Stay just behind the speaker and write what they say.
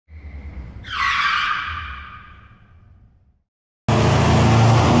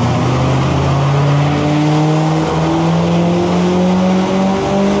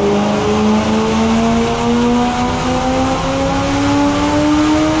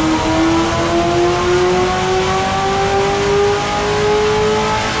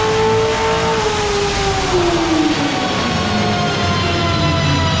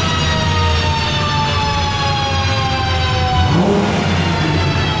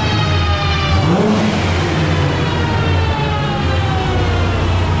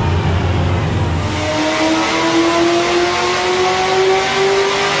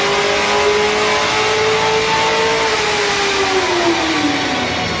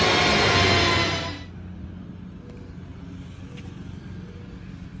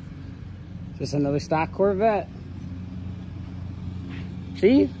Just another stock Corvette.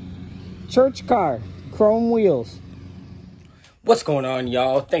 See? Church car. Chrome wheels. What's going on,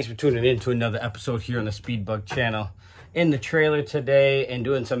 y'all? Thanks for tuning in to another episode here on the Speedbug channel. In the trailer today and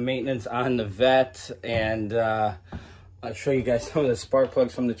doing some maintenance on the Vet. And I'll show you guys some of the spark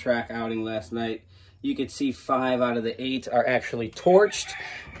plugs from the track outing last night. You can see 5 out of the 8 are actually torched.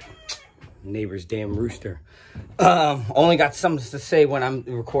 Neighbor's damn rooster. Only got something to say when I'm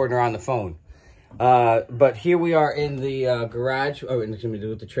recording her on the phone. But here we are in the garage. Oh, and it's gonna be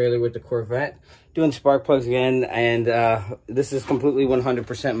with the trailer with the Corvette, doing spark plugs again. And this is completely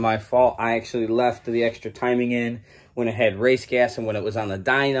 100% my fault. I actually left the extra timing in when it had race gas and when it was on the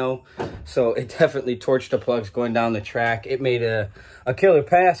dyno, so it definitely torched the plugs going down the track. It made a killer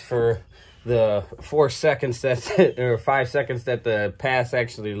pass for the 4 seconds that or 5 seconds that the pass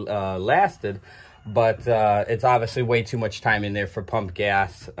actually lasted. But it's obviously way too much time in there for pump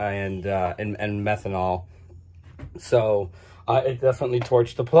gas and methanol. So it definitely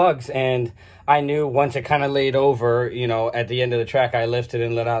torched the plugs. And I knew once it kind of laid over, you know, at the end of the track, I lifted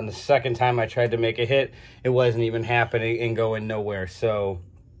and let out. And the second time I tried to make a hit, it wasn't even happening and going nowhere. So,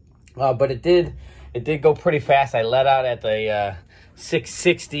 but it did go pretty fast. I let out at the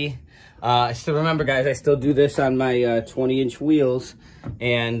 660. I still remember, guys, I still do this on my 20-inch wheels.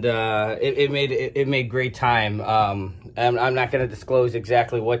 And it made great time. I'm not going to disclose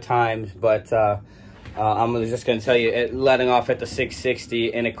exactly what times, but I'm just going to tell you, letting off at the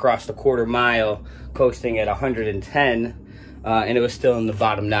 660, and it crossed a quarter mile, coasting at 110, and it was still in the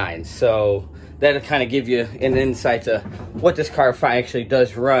bottom 9. So that'll kind of give you an insight to what this car actually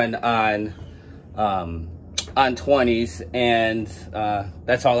does run on 20s, and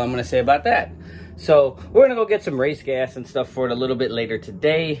that's all I'm going to say about that. So we're gonna go get some race gas and stuff for it a little bit later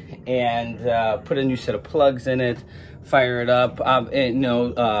today, and put a new set of plugs in it, fire it up, and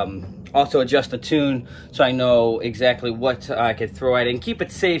also adjust the tune so I know exactly what I could throw at it, and keep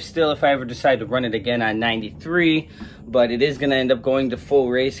it safe still if I ever decide to run it again on 93. But it is gonna end up going to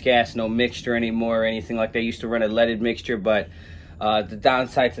full race gas, no mixture anymore or anything like that. I used to run a leaded mixture, but the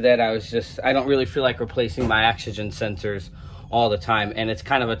downside to that, I don't really feel like replacing my oxygen sensors all the time, and it's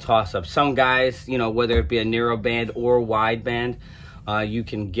kind of a toss-up. Some guys, you know, whether it be a narrow band or wide band, you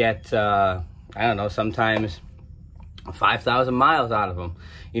can get I don't know, sometimes 5,000 miles out of them,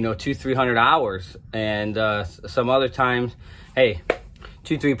 you know, 200-300 hours. And some other times, hey,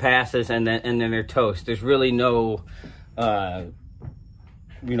 2-3 passes and then they're toast. There's really no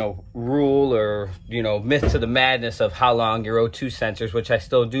you know, rule or, you know, myth to the madness of how long your O2 sensors, which I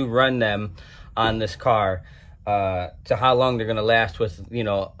still do run them on this car, to how long they're going to last with, you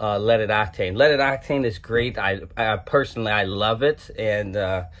know, leaded octane. Leaded octane is great. I personally, I love it. And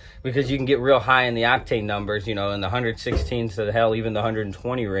because you can get real high in the octane numbers, you know, in the 116s to the hell, even the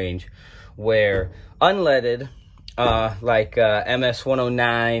 120 range, where unleaded, like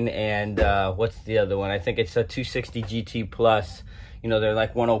MS-109 and what's the other one? I think it's a 260 GT Plus. You know, they're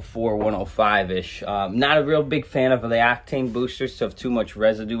like 104, 105-ish. Not a real big fan of the octane boosters, so have too much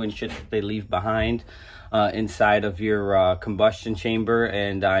residue and shit that they leave behind inside of your combustion chamber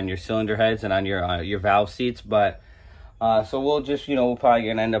and on your cylinder heads and on your valve seats. But so we'll just, you know, we're probably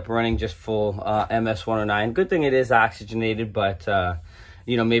gonna end up running just full MS-109. Good thing it is oxygenated, but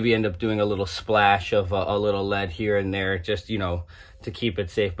you know, maybe end up doing a little splash of a little lead here and there, just, you know, to keep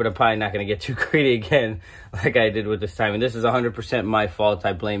it safe. But I'm probably not going to get too greedy again like I did with this time. And this is 100% my fault.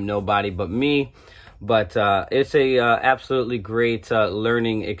 I blame nobody but me. But it's a absolutely great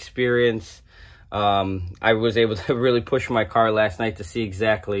learning experience. I was able to really push my car last night to see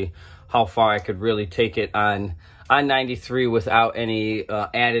exactly how far I could really take it on 93 without any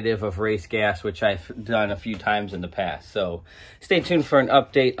additive of race gas, which I've done a few times in the past. So stay tuned for an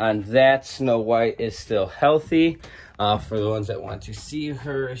update on that. Snow White is still healthy. For the ones that want to see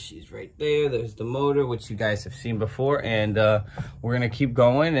her, she's right there. There's the motor, which you guys have seen before. And we're going to keep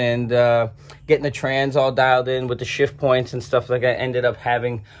going and getting the trans all dialed in with the shift points and stuff like that. Ended up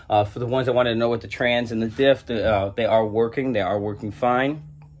having, for the ones that wanted to know what the trans and the diff, they are working. They are working fine.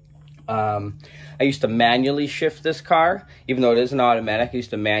 I used to manually shift this car, even though it is an automatic. I used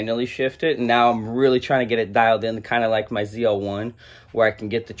to manually shift it, and now I'm really trying to get it dialed in, kind of like my ZL1, where I can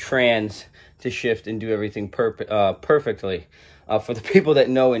get the trans to shift and do everything perfectly. For the people that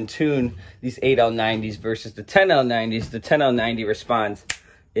know and tune these 8L90s versus the 10L90s, the 10L90 responds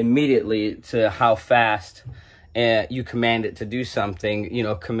immediately to how fast you command it to do something. You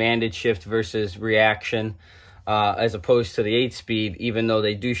know, commanded shift versus reaction. As opposed to the 8-speed, even though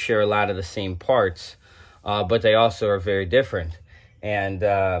they do share a lot of the same parts, but they also are very different. And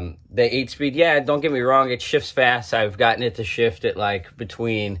the 8-speed, yeah, don't get me wrong, it shifts fast. I've gotten it to shift at like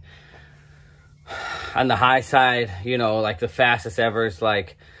between on the high side, you know, like the fastest ever is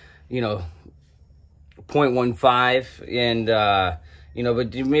like, you know, 0.15, and you know,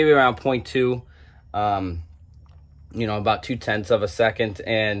 but maybe around 0.2, you know, about 0.2 of a second.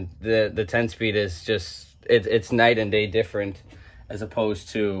 And the 10 speed is just, it's night and day different as opposed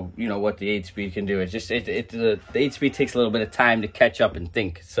to, you know, what the 8 speed can do. It's just, the 8 speed takes a little bit of time to catch up and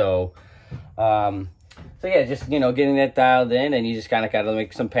think. So, so yeah, just, you know, getting that dialed in, and you just kind of got to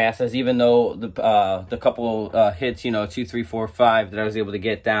make some passes. Even though the couple hits, you know, 2, 3, 4, 5 that I was able to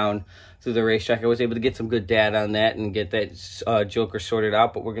get down through the racetrack, I was able to get some good data on that and get that joker sorted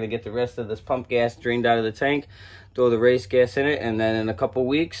out. But we're going to get the rest of this pump gas drained out of the tank, throw the race gas in it, and then in a couple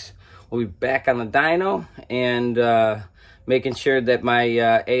weeks, we'll be back on the dyno and making sure that my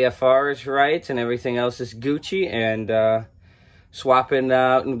AFR is right and everything else is Gucci, and swapping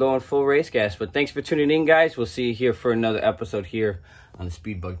out and going full race gas. But thanks for tuning in, guys. We'll see you here for another episode here on the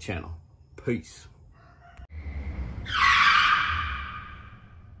Speed Bug channel. Peace.